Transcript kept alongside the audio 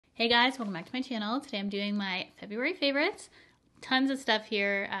Hey guys, welcome back to my channel. Today I'm doing my February favorites. Tons of stuff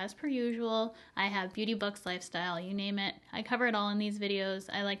here as per usual. I have beauty, books, lifestyle, you name it. I cover it all in these videos.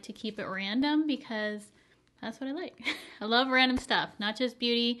 I like to keep it random because that's what I like. I love random stuff, not just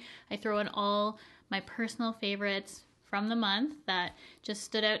beauty. I throw in all my personal favorites from the month that just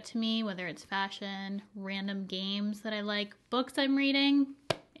stood out to me, whether it's fashion, random games that I like, books I'm reading.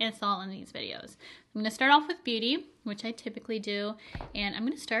 It's all in these videos. I'm going to start off with beauty, which I typically do, and I'm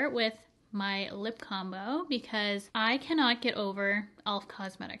going to start with my lip combo because I cannot get over e.l.f.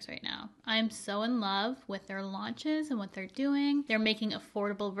 Cosmetics right now. I'm so in love with their launches and what they're doing. They're making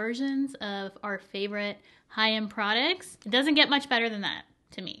affordable versions of our favorite high-end products. It doesn't get much better than that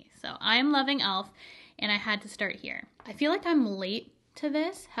to me. So I'm loving e.l.f. and I had to start here. I feel like I'm late to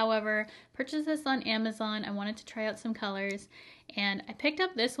this. However, purchased this on Amazon. I wanted to try out some colors and I picked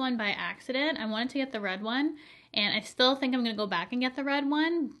up this one by accident. I wanted to get the red one and I still think I'm gonna go back and get the red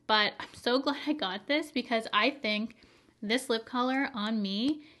one, but I'm so glad I got this because I think this lip color on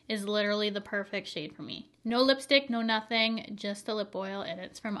me is literally the perfect shade for me. No lipstick, no nothing, just a lip oil, and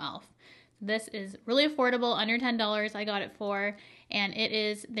it's from e.l.f. This is really affordable, under $10 I got it for, and it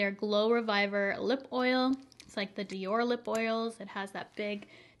is their Glow Reviver lip oil. It's like the Dior lip oils. It has that big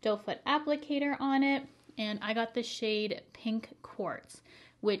doe foot applicator on it, and I got the shade Pink Quartz,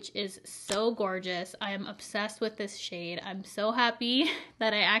 which is so gorgeous. I am obsessed with this shade. I'm so happy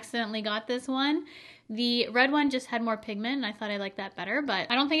that I accidentally got this one. The red one just had more pigment and I thought I liked that better, but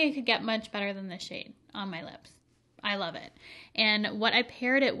I don't think it could get much better than this shade on my lips. I love it. And what I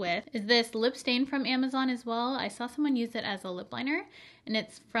paired it with is this lip stain from Amazon as well. I saw someone use it as a lip liner and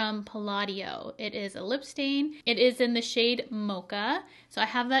it's from Palladio. It is a lip stain. It is in the shade Mocha. So I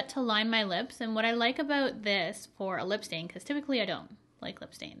have that to line my lips. And what I like about this for a lip stain, because typically I don't like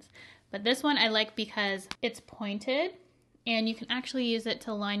lip stains, but this one I like because it's pointed and you can actually use it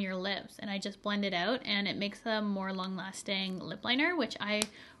to line your lips, and I just blend it out and it makes a more long-lasting lip liner, which I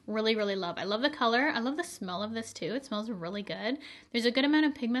really love. I love the color. I love the smell of this too. It smells really good. There's a good amount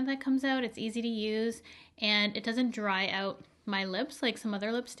of pigment that comes out. It's easy to use and it doesn't dry out my lips like some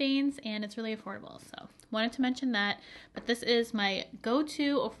other lip stains, and it's really affordable. So wanted to mention that, but this is my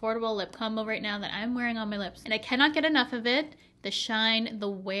go-to affordable lip combo right now that I'm wearing on my lips and I cannot get enough of it. The shine, the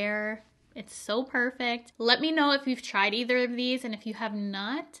wear, it's so perfect. Let me know if you've tried either of these, and if you have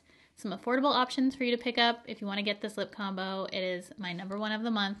not, some affordable options for you to pick up if you want to get this lip combo. It is my #1 of the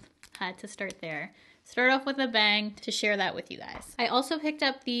month. Had to start there. Start off with a bang to share that with you guys. I also picked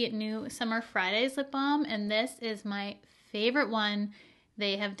up the new Summer Fridays lip balm, and this is my favorite one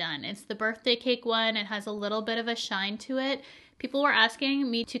they have done. It's the birthday cake one. It has a little bit of a shine to it. People were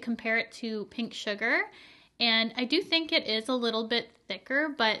asking me to compare it to Pink Sugar, and I do think it is a little bit thicker,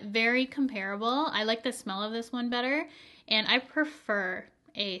 but very comparable. I like the smell of this one better, and I prefer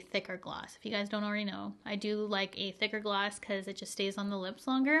a thicker gloss. If you guys don't already know, I do like a thicker gloss because it just stays on the lips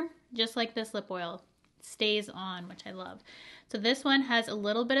longer, just like this lip oil stays on, which I love. So this one has a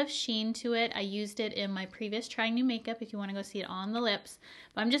little bit of sheen to it. I used it in my previous Trying New Makeup if you want to go see it on the lips,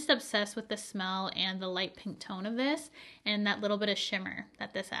 but I'm just obsessed with the smell and the light pink tone of this and that little bit of shimmer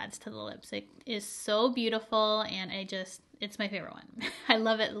that this adds to the lips. It is so beautiful and it's my favorite one. I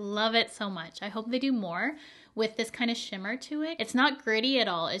love it so much. I hope they do more with this kind of shimmer to it. It's not gritty at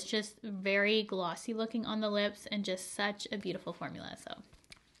all. It's just very glossy looking on the lips and just such a beautiful formula. So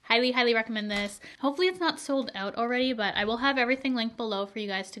highly recommend this. Hopefully it's not sold out already, but I will have everything linked below for you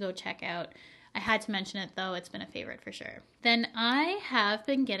guys to go check out. I had to mention it though, it's been a favorite for sure. Then I have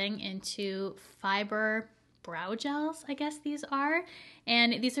been getting into fiber brow gels, I guess these are.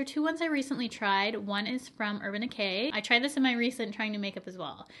 And these are two ones I recently tried. One is from Urban Decay. I tried this in my recent Trying New Makeup as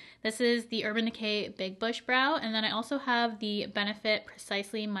well. This is the Urban Decay Big Bush Brow, and then I also have the Benefit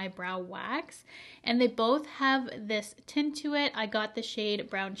Precisely My Brow Wax, and they both have this tint to it. I got the shade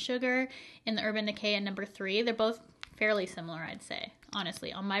Brown Sugar in the Urban Decay at #3. They're both fairly similar, I'd say.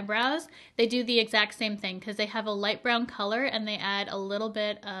 Honestly, on my brows, they do the exact same thing because they have a light brown color and they add a little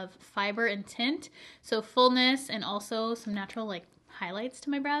bit of fiber and tint. So fullness and also some natural like highlights to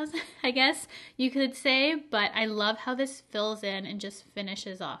my brows, I guess you could say, but I love how this fills in and just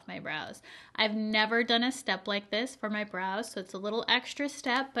finishes off my brows. I've never done a step like this for my brows, so it's a little extra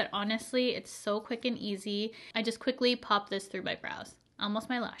step, but honestly, it's so quick and easy. I just quickly pop this through my brows, almost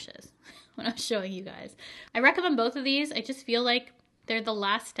my lashes when I'm showing you guys. I recommend both of these. I just feel like they're the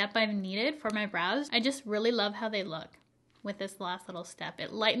last step I've needed for my brows. I just really love how they look with this last little step.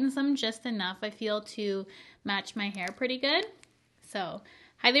 It lightens them just enough, I feel, to match my hair pretty good. So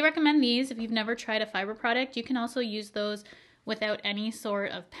highly recommend these. If you've never tried a fiber product, you can also use those without any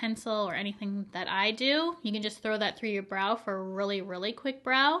sort of pencil or anything that I do. You can just throw that through your brow for a really, really quick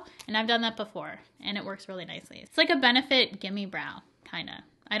brow. And I've done that before and it works really nicely. It's like a Benefit Gimme Brow, kind of.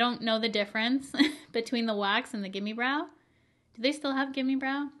 I don't know the difference between the wax and the Gimme Brow. Do they still have Gimme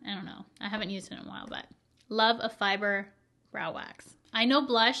Brow? I don't know. I haven't used it in a while, but love a fiber brow wax. I know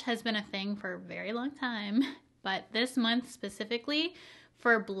blush has been a thing for a very long time, but this month specifically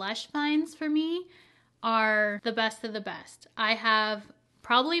for blush finds for me are the best of the best. I have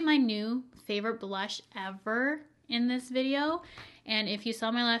probably my new favorite blush ever in this video. And if you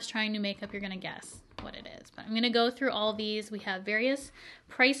saw my last trying new makeup, you're gonna guess what it is. But I'm gonna go through all these. We have various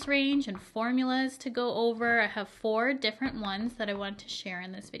price range and formulas to go over. I have 4 different ones that I want to share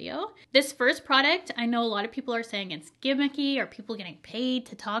in this video. This first product, I know a lot of people are saying it's gimmicky or people getting paid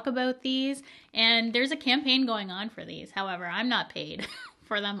to talk about these. And there's a campaign going on for these. However, I'm not paid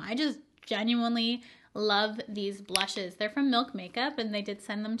for them. I just genuinely love these blushes. They're from Milk Makeup and they did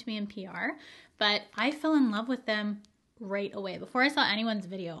send them to me in PR, but I fell in love with them right away. Before I saw anyone's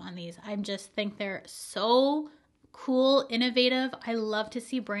video on these, I just think they're so cool, innovative. I love to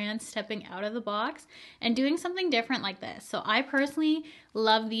see brands stepping out of the box and doing something different like this. So I personally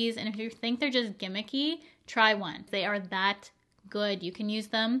love these, and if you think they're just gimmicky, try one. They are that good. You can use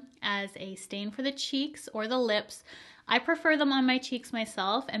them as a stain for the cheeks or the lips. I prefer them on my cheeks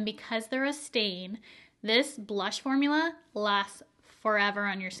myself, and because they're a stain, this blush formula lasts forever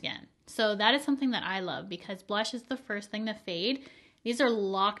on your skin. So that is something that I love because blush is the first thing to fade. These are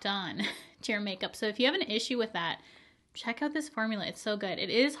locked on to your makeup. So if you have an issue with that, check out this formula. It's so good. It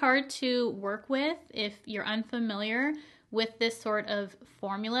is hard to work with if you're unfamiliar with this sort of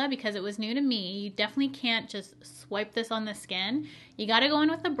formula because it was new to me. You definitely can't just swipe this on the skin. You got to go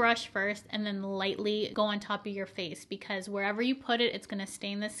in with a brush first and then lightly go on top of your face because wherever you put it, it's going to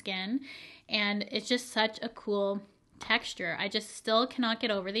stain the skin. And it's just such a cool texture. I just still cannot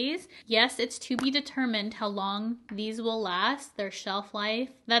get over these. Yes, it's to be determined how long these will last, their shelf life.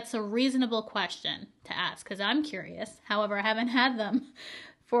 That's a reasonable question to ask because I'm curious. However, I haven't had them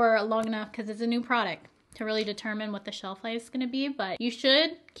for long enough because it's a new product to really determine what the shelf life is going to be, but you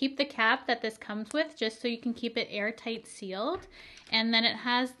should keep the cap that this comes with just so you can keep it airtight sealed. And then it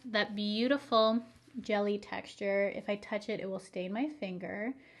has that beautiful jelly texture. If I touch it, it will stain my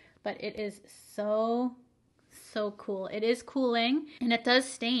finger, but it is so cool. It is cooling and it does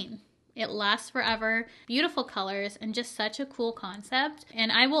stain. It lasts forever, beautiful colors, and just such a cool concept.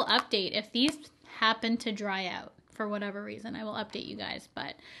 And I will update if these happen to dry out for whatever reason. I will update you guys,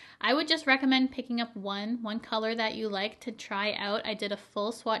 but I would just recommend picking up one color that you like to try out. I did a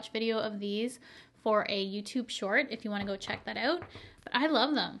full swatch video of these for a YouTube short if you want to go check that out, but I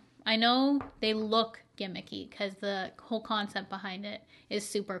love them. I know they look gimmicky because the whole concept behind it is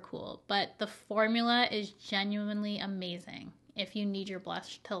super cool, but the formula is genuinely amazing if you need your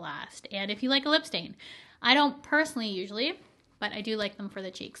blush to last and if you like a lip stain. I don't personally usually, but I do like them for the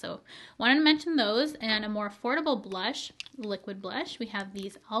cheeks. So wanted to mention those. And a more affordable blush, liquid blush, we have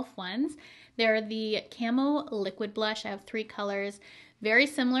these e.l.f. ones. They're the Camo Liquid Blush. I have 3 colors. Very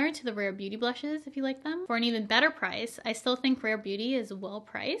similar to the Rare Beauty blushes if you like them. For an even better price, I still think Rare Beauty is well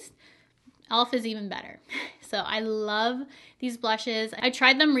priced. e.l.f. is even better. So I love these blushes. I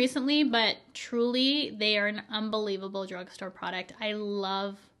tried them recently, but truly they are an unbelievable drugstore product. I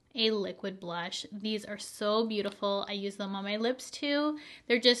love a liquid blush. These are so beautiful. I use them on my lips too.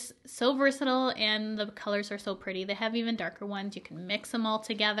 They're just so versatile and the colors are so pretty. They have even darker ones. You can mix them all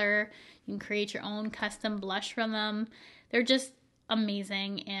together. You can create your own custom blush from them. They're just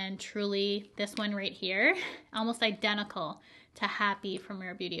amazing, and truly this one right here, almost identical to Happy from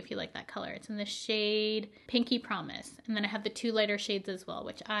Rare Beauty if you like that color. It's in the shade Pinky Promise. And then I have the 2 lighter shades as well,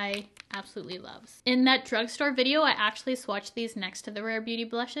 which I absolutely love. In that drugstore video, I actually swatched these next to the Rare Beauty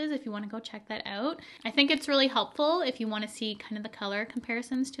blushes if you want to go check that out. I think it's really helpful if you want to see kind of the color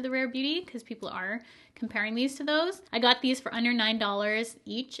comparisons to the Rare Beauty because people are comparing these to those. I got these for under $9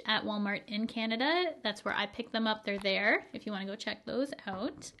 each at Walmart in Canada. That's where I picked them up. They're there if you want to go check those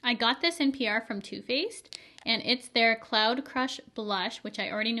out. I got this in PR from Too Faced, and it's their Cloud Crush blush, which I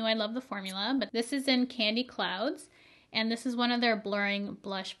already knew I love the formula, but this is in Candy Clouds. And this is one of their blurring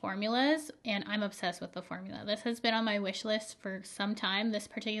blush formulas, and I'm obsessed with the formula. This has been on my wish list for some time, this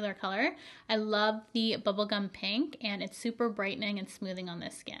particular color. I love the bubblegum pink, and it's super brightening and smoothing on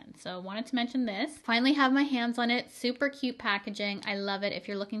the skin. So wanted to mention this. Finally have my hands on it. Super cute packaging. I love it if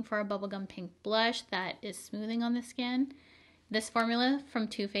you're looking for a bubblegum pink blush that is smoothing on the skin. This formula from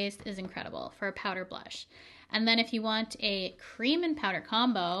Too Faced is incredible for a powder blush. And then if you want a cream and powder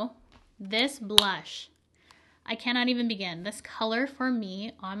combo, this blush, I cannot even begin. This color for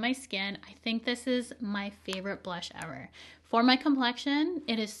me on my skin, I think this is my favorite blush ever. For my complexion,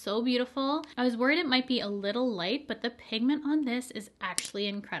 it is so beautiful. I was worried it might be a little light, but the pigment on this is actually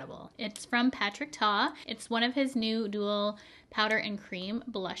incredible. It's from Patrick Ta. It's one of his new dual powder and cream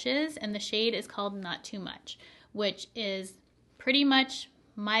blushes, and the shade is called Not Too Much, which is pretty much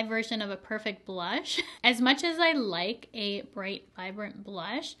my version of a perfect blush. As much as I like a bright, vibrant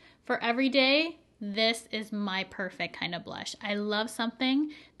blush, for every day, this is my perfect kind of blush. I love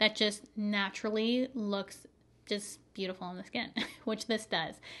something that just naturally looks just beautiful on the skin, which this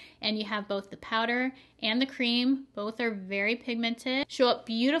does. And you have both the powder and the cream. Both are very pigmented, show up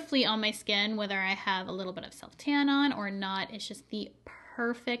beautifully on my skin, whether I have a little bit of self-tan on or not. It's just the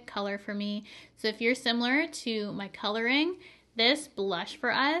perfect color for me. So if you're similar to my coloring, this blush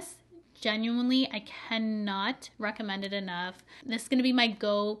for us, genuinely, I cannot recommend it enough. This is going to be my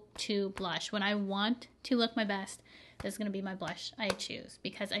go-to blush. When I want to look my best, this is going to be my blush I choose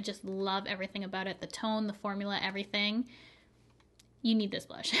because I just love everything about it. The tone, the formula, everything. You need this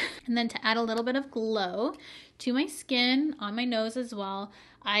blush. And then to add a little bit of glow to my skin, on my nose as well,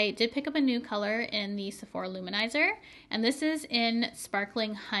 I did pick up a new color in the Sephora Luminizer, and this is in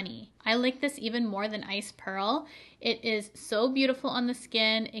Sparkling Honey. I like this even more than Ice Pearl. It is so beautiful on the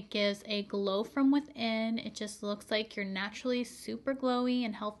skin. It gives a glow from within. It just looks like you're naturally super glowy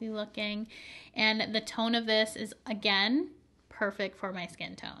and healthy looking. And the tone of this is, again, perfect for my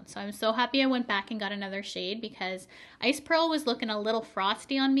skin tone. So I'm so happy I went back and got another shade because Ice Pearl was looking a little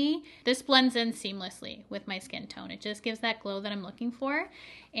frosty on me. This blends in seamlessly with my skin tone. It just gives that glow that I'm looking for,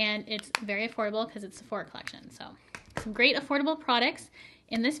 and it's very affordable because it's a Sephora collection. So some great affordable products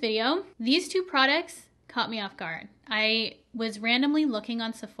in this video. These two products caught me off guard. I was randomly looking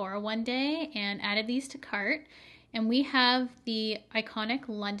on Sephora one day and added these to cart, and we have the iconic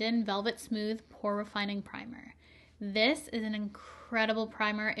London Velvet Smooth Pore Refining Primer. This is an incredible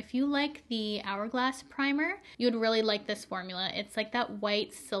primer. If you like the Hourglass primer, you would really like this formula. It's like that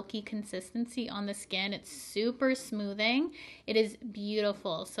white, silky consistency on the skin. It's super smoothing. It is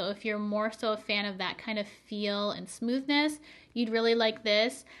beautiful. So if you're more so a fan of that kind of feel and smoothness, you'd really like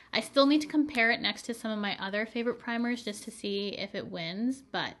this. I still need to compare it next to some of my other favorite primers just to see if it wins,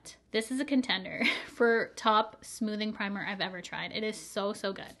 but this is a contender for top smoothing primer I've ever tried. It is so,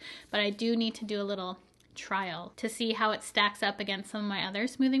 so good. But I do need to do a little trial to see how it stacks up against some of my other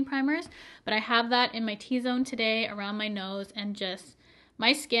smoothing primers, but I have that in my T-zone today around my nose, and just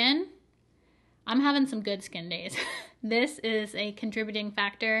my skin, I'm having some good skin days. This is a contributing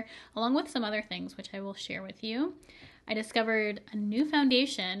factor along with some other things which I will share with you. I discovered a new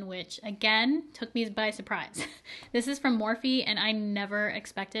foundation which again took me by surprise. This is from Morphe, and I never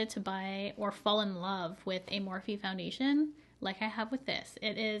expected to buy or fall in love with a Morphe foundation like I have with this.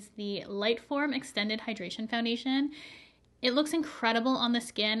 It is the Lightform Extended Hydration Foundation. It looks incredible on the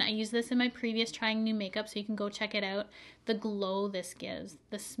skin. I used this in my previous Trying New Makeup, so you can go check it out. The glow this gives,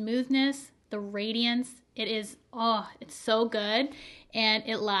 the smoothness, the radiance, it is, oh, it's so good, and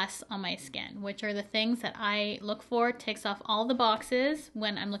it lasts on my skin, which are the things that I look for. Ticks off all the boxes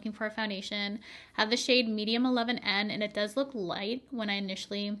when I'm looking for a foundation. Have the shade Medium 11N, and it does look light when I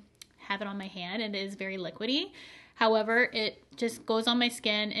initially have it on my hand. It is very liquidy. However, it just goes on my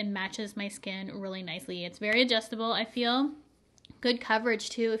skin and matches my skin really nicely. It's very adjustable, I feel. Good coverage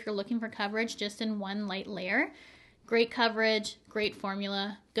too, if you're looking for coverage just in one light layer. Great coverage, great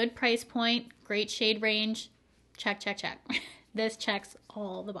formula, good price point, great shade range. Check, check, check. This checks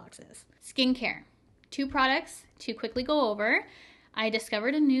all the boxes. Skincare. 2 products to quickly go over. I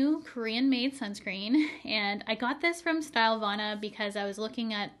discovered a new Korean-made sunscreen, and I got this from Stylovana because I was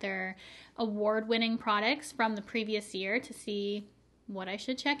looking at their award-winning products from the previous year to see what I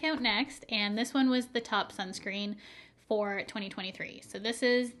should check out next, and this one was the top sunscreen for 2023. So this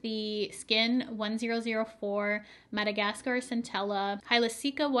is the Skin 1004 Madagascar Centella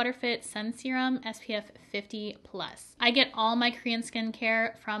Hyaluronic Water Fit Sun Serum SPF 50+. I get all my Korean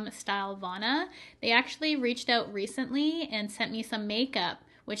skincare from Stylovana. They actually reached out recently and sent me some makeup,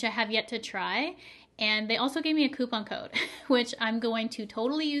 which I have yet to try. And they also gave me a coupon code, which I'm going to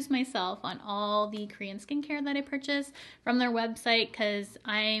totally use myself on all the Korean skincare that I purchase from their website, because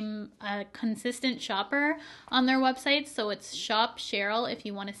I'm a consistent shopper on their website. So it's SHOPCHERYL if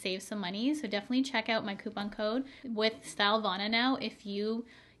you want to save some money. So definitely check out my coupon code with Stylovana now if you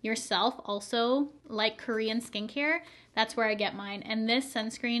yourself also like Korean skincare, that's where I get mine. And this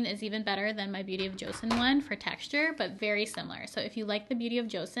sunscreen is even better than my Beauty of Joseon one for texture, but very similar. So if you like the Beauty of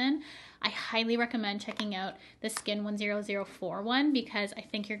Joseon, I highly recommend checking out the Skin 1004 one because I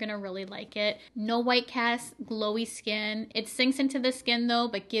think you're gonna really like it. No white cast, glowy skin. It sinks into the skin though,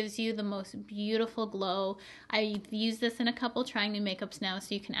 but gives you the most beautiful glow. I've used this in a couple trying new makeups now,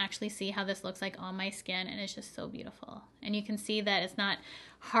 so you can actually see how this looks like on my skin, and it's just so beautiful. And you can see that it's not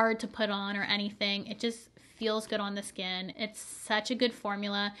hard to put on or anything. It just feels good on the skin. It's such a good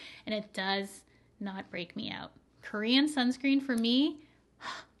formula, and it does not break me out. Korean sunscreen for me,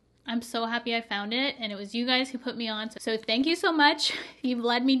 I'm so happy I found it, and it was you guys who put me on. So thank you so much. You've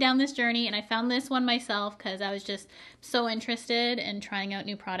led me down this journey, and I found this one myself because I was just so interested in trying out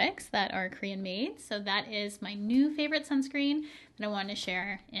new products that are Korean made. So that is my new favorite sunscreen that I wanted to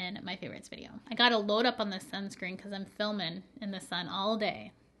share in my favorites video. I got to load up on this sunscreen because I'm filming in the sun all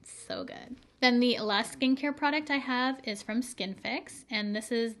day. It's so good. Then the last skincare product I have is from Skin Fix, and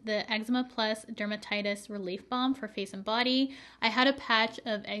this is the Eczema Plus Dermatitis Relief Balm for face and body. I had a patch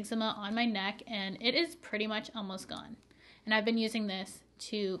of eczema on my neck, and it is pretty much almost gone. And I've been using this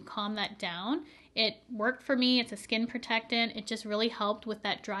to calm that down. It worked for me. It's a skin protectant. It just really helped with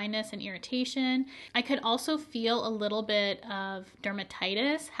that dryness and irritation. I could also feel a little bit of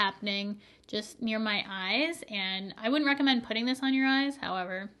dermatitis happening just near my eyes, and I wouldn't recommend putting this on your eyes.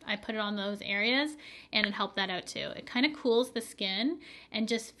 However, I put it on those areas and it helped that out too. It kind of cools the skin and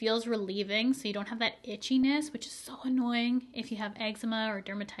just feels relieving, so you don't have that itchiness, which is so annoying if you have eczema or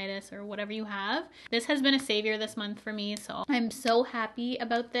dermatitis or whatever you have. This has been a savior this month for me, so I'm so happy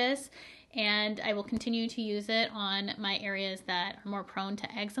about this. And I will continue to use it on my areas that are more prone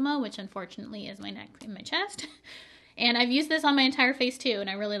to eczema, which unfortunately is my neck and my chest. And I've used this on my entire face too, and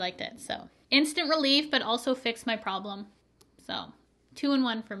I really liked it. So instant relief, but also fixed my problem. So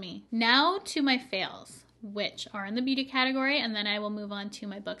 2-in-1 for me. Now to my fails, which are in the beauty category, and then I will move on to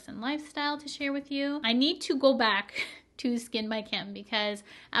my books and lifestyle to share with you. I need to go back to Skin by Kim because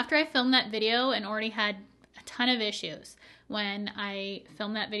after I filmed that video and already had a ton of issues when I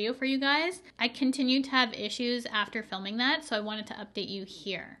filmed that video for you guys, I continued to have issues after filming that, so I wanted to update you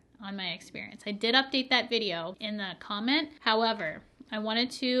here on my experience. I did update that video in the comment. However, I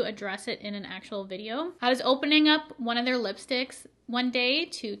wanted to address it in an actual video. I was opening up one of their lipsticks one day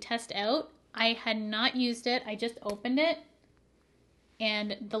to test out. I had not used it. I just opened it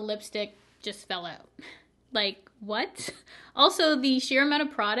and the lipstick just fell out. Like, what? Also, the sheer amount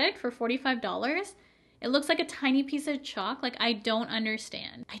of product for $45, it looks like a tiny piece of chalk. Like, I don't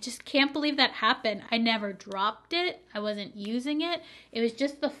understand. I just can't believe that happened. I never dropped it. I wasn't using it. It was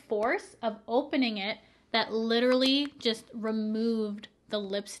just the force of opening it that literally just removed the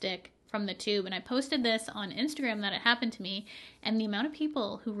lipstick from the tube. And I posted this on Instagram that it happened to me, and the amount of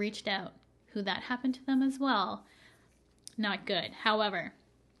people who reached out who that happened to them as well, not good. However,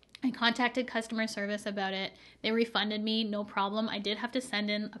 I contacted customer service about it. They refunded me, no problem. I did have to send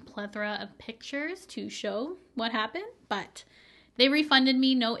in a plethora of pictures to show what happened, but they refunded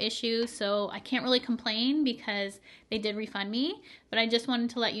me, no issue. So I can't really complain because they did refund me, but I just wanted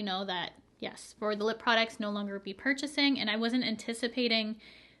to let you know that yes, for the lip products, no longer be purchasing, and I wasn't anticipating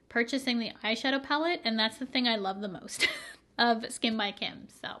purchasing the eyeshadow palette, and that's the thing I love the most of Skin by Kim.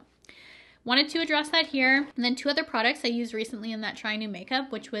 So wanted to address that here. And then 2 other products I used recently in that trying new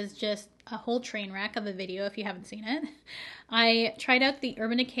makeup, which was just a whole train wreck of a video if you haven't seen it. I tried out the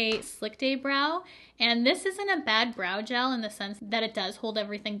Urban Decay Slick Day Brow, and this isn't a bad brow gel in the sense that it does hold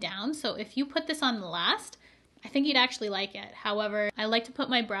everything down. So if you put this on last, I think you'd actually like it. However, I like to put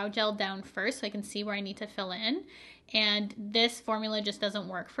my brow gel down first so I can see where I need to fill in. And this formula just doesn't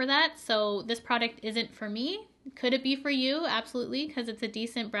work for that. So this product isn't for me. Could it be for you? Absolutely, because it's a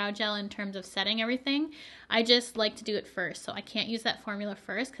decent brow gel in terms of setting everything. I just like to do it first, so I can't use that formula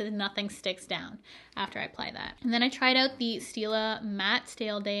first because nothing sticks down after I apply that. And then I tried out the Stila Matte Stay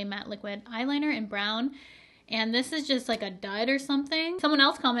All Day Matte Liquid Eyeliner in brown, and this is just like a dud or something. Someone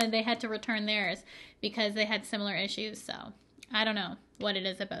else commented they had to return theirs because they had similar issues, so I don't know what it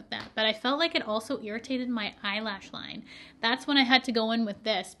is about that. But I felt like it also irritated my eyelash line. That's when I had to go in with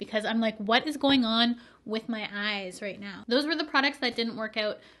this because I'm like, what is going on with my eyes right now? Those were the products that didn't work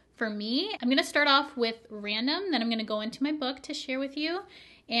out for me. I'm gonna start off with random, then I'm gonna go into my book to share with you.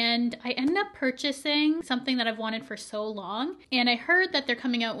 And I ended up purchasing something that I've wanted for so long. And I heard that they're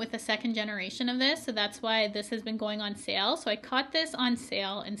coming out with a second generation of this, so that's why this has been going on sale. So I caught this on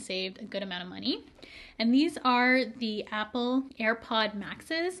sale and saved a good amount of money. And these are the Apple AirPod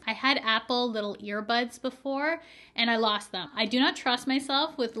Maxes. I had Apple little earbuds before and I lost them. I do not trust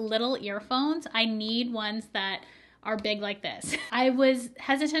myself with little earphones. I need ones that are big like this. I was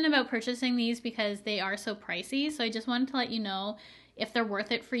hesitant about purchasing these because they are so pricey. So I just wanted to let you know if they're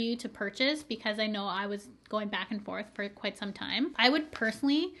worth it for you to purchase, because I know I was going back and forth for quite some time. I would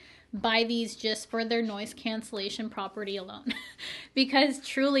personally buy these just for their noise cancellation property alone because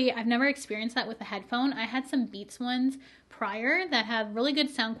truly I've never experienced that with a headphone. I had some Beats ones prior that have really good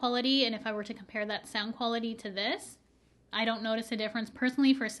sound quality, and if I were to compare that sound quality to this, I don't notice a difference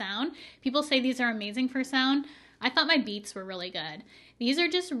personally for sound. People say these are amazing for sound. I thought my Beats were really good. These are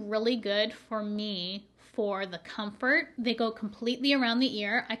just really good for me for the comfort. They go completely around the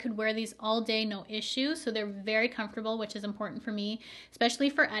ear. I could wear these all day, no issue. So they're very comfortable, which is important for me, especially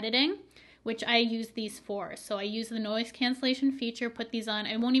for editing, which I use these for. So I use the noise cancellation feature, put these on.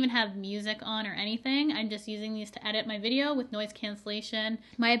 I won't even have music on or anything. I'm just using these to edit my video with noise cancellation.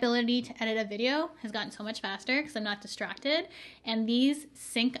 My ability to edit a video has gotten so much faster because I'm not distracted. And these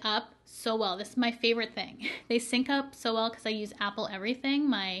sync up so well. This is my favorite thing. They sync up so well because I use Apple everything,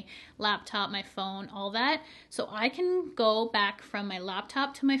 my laptop, my phone, all that. So I can go back from my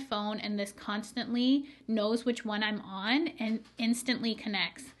laptop to my phone and this constantly knows which one I'm on and instantly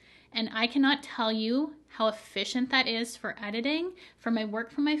connects. And I cannot tell you how efficient that is for editing, for my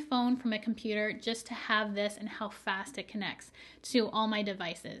work from my phone, from my computer, just to have this and how fast it connects to all my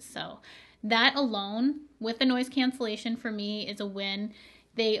devices. So that alone with the noise cancellation for me is a win.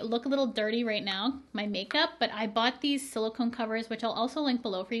 They look a little dirty right now, my makeup, but I bought these silicone covers, which I'll also link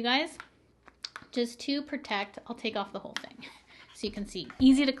below for you guys, just to protect. I'll take off the whole thing so you can see.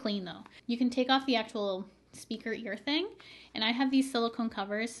 Easy to clean though. You can take off the actual speaker ear thing, and I have these silicone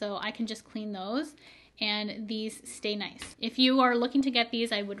covers so I can just clean those, and these stay nice. If you are looking to get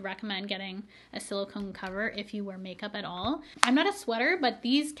these, I would recommend getting a silicone cover if you wear makeup at all. I'm not a sweater, but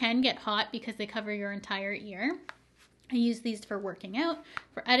these can get hot because they cover your entire ear. I use these for working out,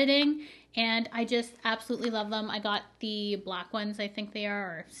 for editing, and I just absolutely love them. I got the black ones, I think they are,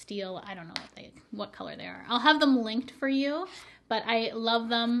 or steel. I don't know what color they are. I'll have them linked for you, but I love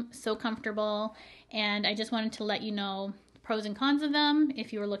them, so comfortable, and I just wanted to let you know the pros and cons of them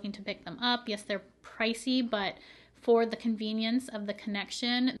if you were looking to pick them up. Yes, they're pricey, but for the convenience of the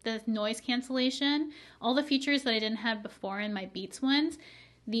connection, the noise cancellation, all the features that I didn't have before in my Beats ones,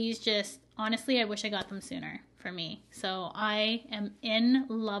 these just, honestly, I wish I got them sooner for me. So I am in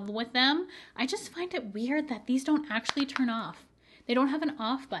love with them. I just find it weird that these don't actually turn off. They don't have an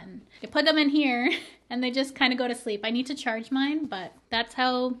off button. I put them in here and they just kind of go to sleep. I need to charge mine, but that's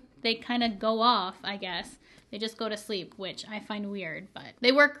how they kind of go off, I guess. They just go to sleep, which I find weird, but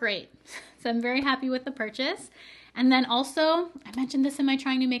they work great. So I'm very happy with the purchase. And then also, I mentioned this in my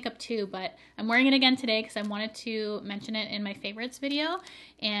trying new makeup too, but I'm wearing it again today because I wanted to mention it in my favorites video,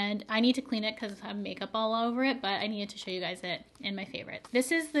 and I need to clean it because I have makeup all over it, but I needed to show you guys it in my favorites.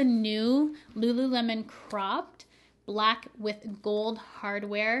 This is the new Lululemon cropped black with gold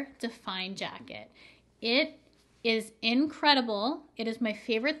hardware defined jacket. It is incredible. It is my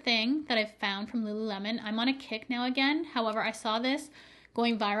favorite thing that I've found from Lululemon. I'm on a kick now again. However, I saw this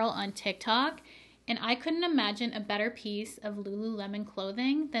going viral on TikTok, and I couldn't imagine a better piece of Lululemon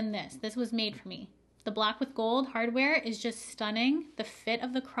clothing than this. This was made for me. The black with gold hardware is just stunning. The fit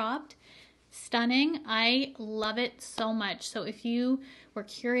of the cropped, stunning. I love it so much. So if you were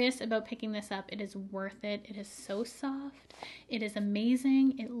curious about picking this up, it is worth it. It is so soft. It is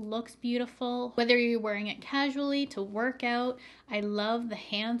amazing. It looks beautiful. Whether you're wearing it casually to work out, I love the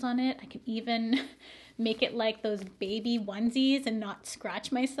hands on it. I can even make it like those baby onesies and not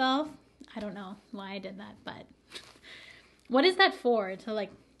scratch myself. I don't know why I did that, but what is that for? To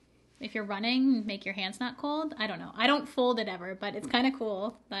like, if you're running, make your hands not cold? I don't know. I don't fold it ever, but it's kind of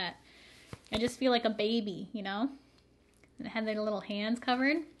cool that I just feel like a baby, you know? And I had their little hands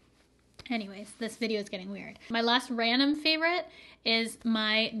covered. Anyways, this video is getting weird. My last random favorite is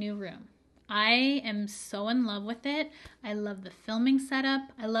my new room. I am so in love with it. I love the filming setup.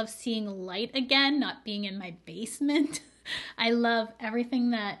 I love seeing light again, not being in my basement. I love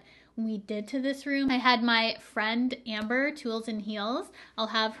everything that we did to this room. I had my friend Amber, Tools and Heels. I'll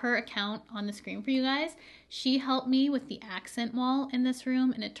have her account on the screen for you guys. She helped me with the accent wall in this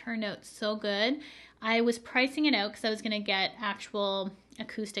room, and it turned out so good. I was pricing it out because I was going to get actual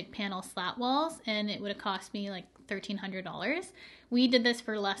acoustic panel slat walls, and it would have cost me like $1,300. We did this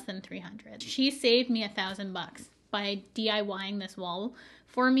for less than $300. She saved me $1,000 by DIYing this wall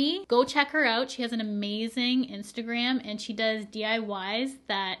for me. Go check her out. She has an amazing Instagram, and she does DIYs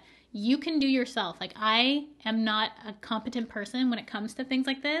that you can do yourself. Like, I am not a competent person when it comes to things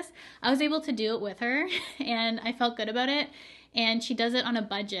like this. I was able to do it with her and I felt good about it. and she does it on a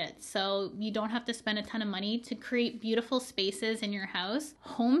budget, so you don't have to spend a ton of money to create beautiful spaces in your house.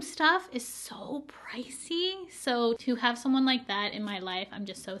 Home stuff is so pricey, so to have someone like that in my life, I'm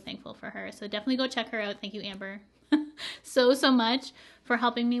just so thankful for her. So definitely go check her out. Thank you, Amber, so much for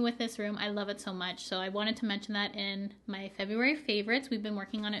helping me with this room. I love it so much. So I wanted to mention that in my February favorites. We've been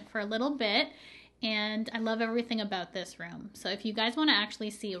working on it for a little bit, and I love everything about this room. So if you guys want to actually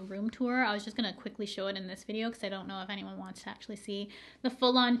see a room tour, I was just going to quickly show it in this video because I don't know if anyone wants to actually see the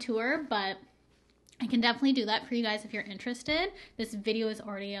full-on tour, but I can definitely do that for you guys if you're interested. This video is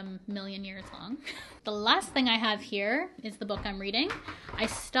already a million years long. The last thing I have here is the book I'm reading. I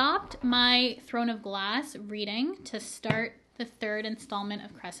stopped my Throne of Glass reading to start the third installment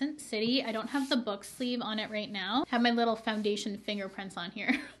of Crescent City. I don't have the book sleeve on it right now. I have my little foundation fingerprints on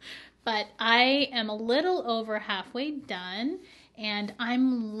here. But I am a little over halfway done, and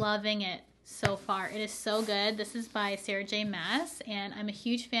I'm loving it so far. It is so good. This is by Sarah J. Maas, and I'm a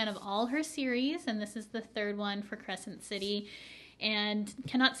huge fan of all her series, and this is the third one for Crescent City, and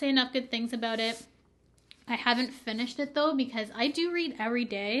cannot say enough good things about it. I haven't finished it though because I do read every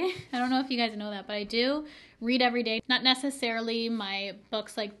day. I don't know if you guys know that, but I do read every day. Not necessarily my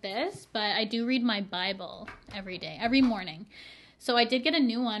books like this, but I do read my Bible every day, every morning. So I did get a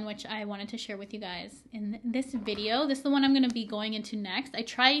new one, which I wanted to share with you guys in this video. This is the one I'm going to be going into next. I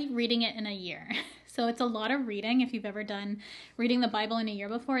tried reading it in a year. So it's a lot of reading. If you've ever done reading the Bible in a year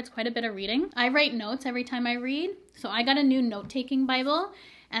before, it's quite a bit of reading. I write notes every time I read. So I got a new note-taking Bible.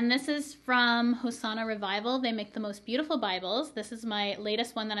 And this is from Hosanna Revival. They make the most beautiful Bibles. This is my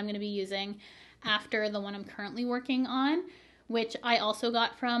latest one that I'm going to be using after the one I'm currently working on, which I also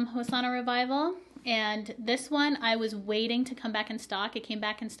got from Hosanna Revival. And this one, I was waiting to come back in stock. It came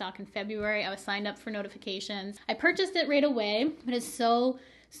back in stock in February. I was signed up for notifications. I purchased it right away. It is so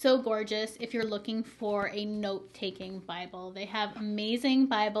gorgeous if you're looking for a note-taking Bible. They have amazing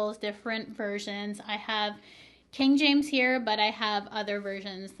Bibles, different versions. I have King James here, but I have other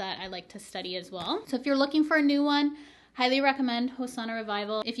versions that I like to study as well. So if you're looking for a new one, highly recommend Hosanna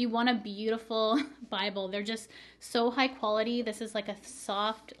Revival. If you want a beautiful Bible, they're just so high quality. This is like a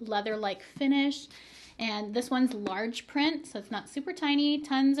soft leather-like finish. And this one's large print, so it's not super tiny.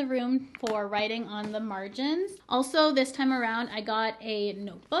 Tons of room for writing on the margins. Also, this time around, I got a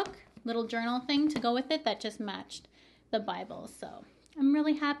notebook, little journal thing to go with it that just matched the Bible. So I'm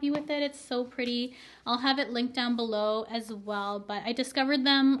really happy with it. It's so pretty. I'll have it linked down below as well, but I discovered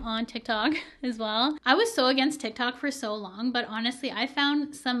them on TikTok as well. I was so against TikTok for so long, but honestly, I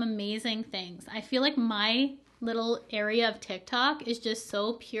found some amazing things. I feel like my little area of TikTok is just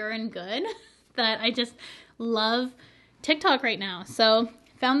so pure and good that I just love TikTok right now. So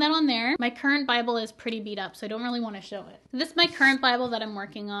found that on there. My current Bible is pretty beat up, so I don't really want to show it. This is my current Bible that I'm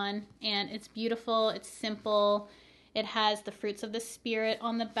working on, and it's beautiful. It's simple. It has the fruits of the Spirit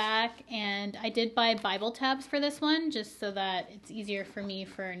on the back, and I did buy Bible tabs for this one just so that it's easier for me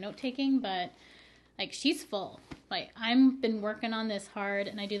for note-taking, but like she's full. Like I've been working on this hard,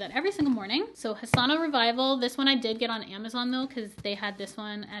 and I do that every single morning. So Hosanna Revival, this one I did get on Amazon though because they had this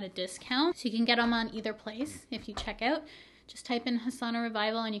one at a discount. So you can get them on either place if you check out. Just type in Hosanna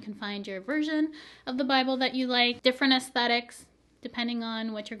Revival and you can find your version of the Bible that you like. Different aesthetics, depending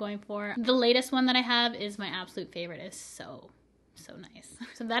on what you're going for. The latest one that I have is my absolute favorite. It's so nice.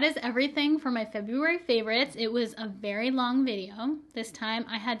 So that is everything for my February favorites. It was a very long video. This time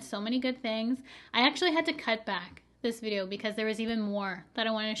I had so many good things. I actually had to cut back this video because there was even more that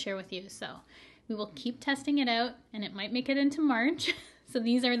I wanted to share with you. So we will keep testing it out, and it might make it into March. So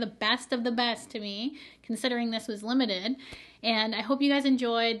these are the best of the best to me, considering this was limited. And I hope you guys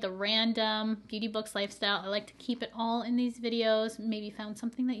enjoyed the random beauty books lifestyle. I like to keep it all in these videos. Maybe found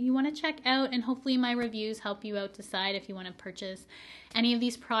something that you want to check out, and hopefully my reviews help you out decide if you want to purchase any of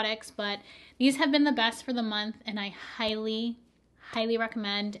these products. But these have been the best for the month, and I highly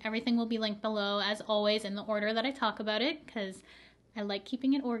recommend. Everything will be linked below as always in the order that I talk about it, because I like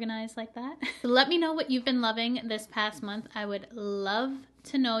keeping it organized like that. So let me know what you've been loving this past month. I would love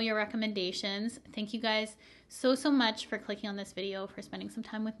to know your recommendations. Thank you guys so much for clicking on this video, for spending some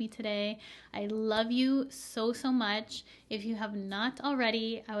time with me today. I love you so much. If you have not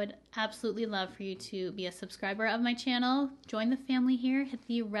already, I would absolutely love for you to be a subscriber of my channel. Join the family here. Hit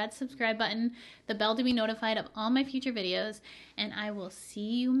the red subscribe button, the bell to be notified of all my future videos, and I will see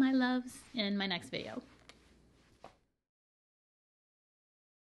you, my loves, in my next video.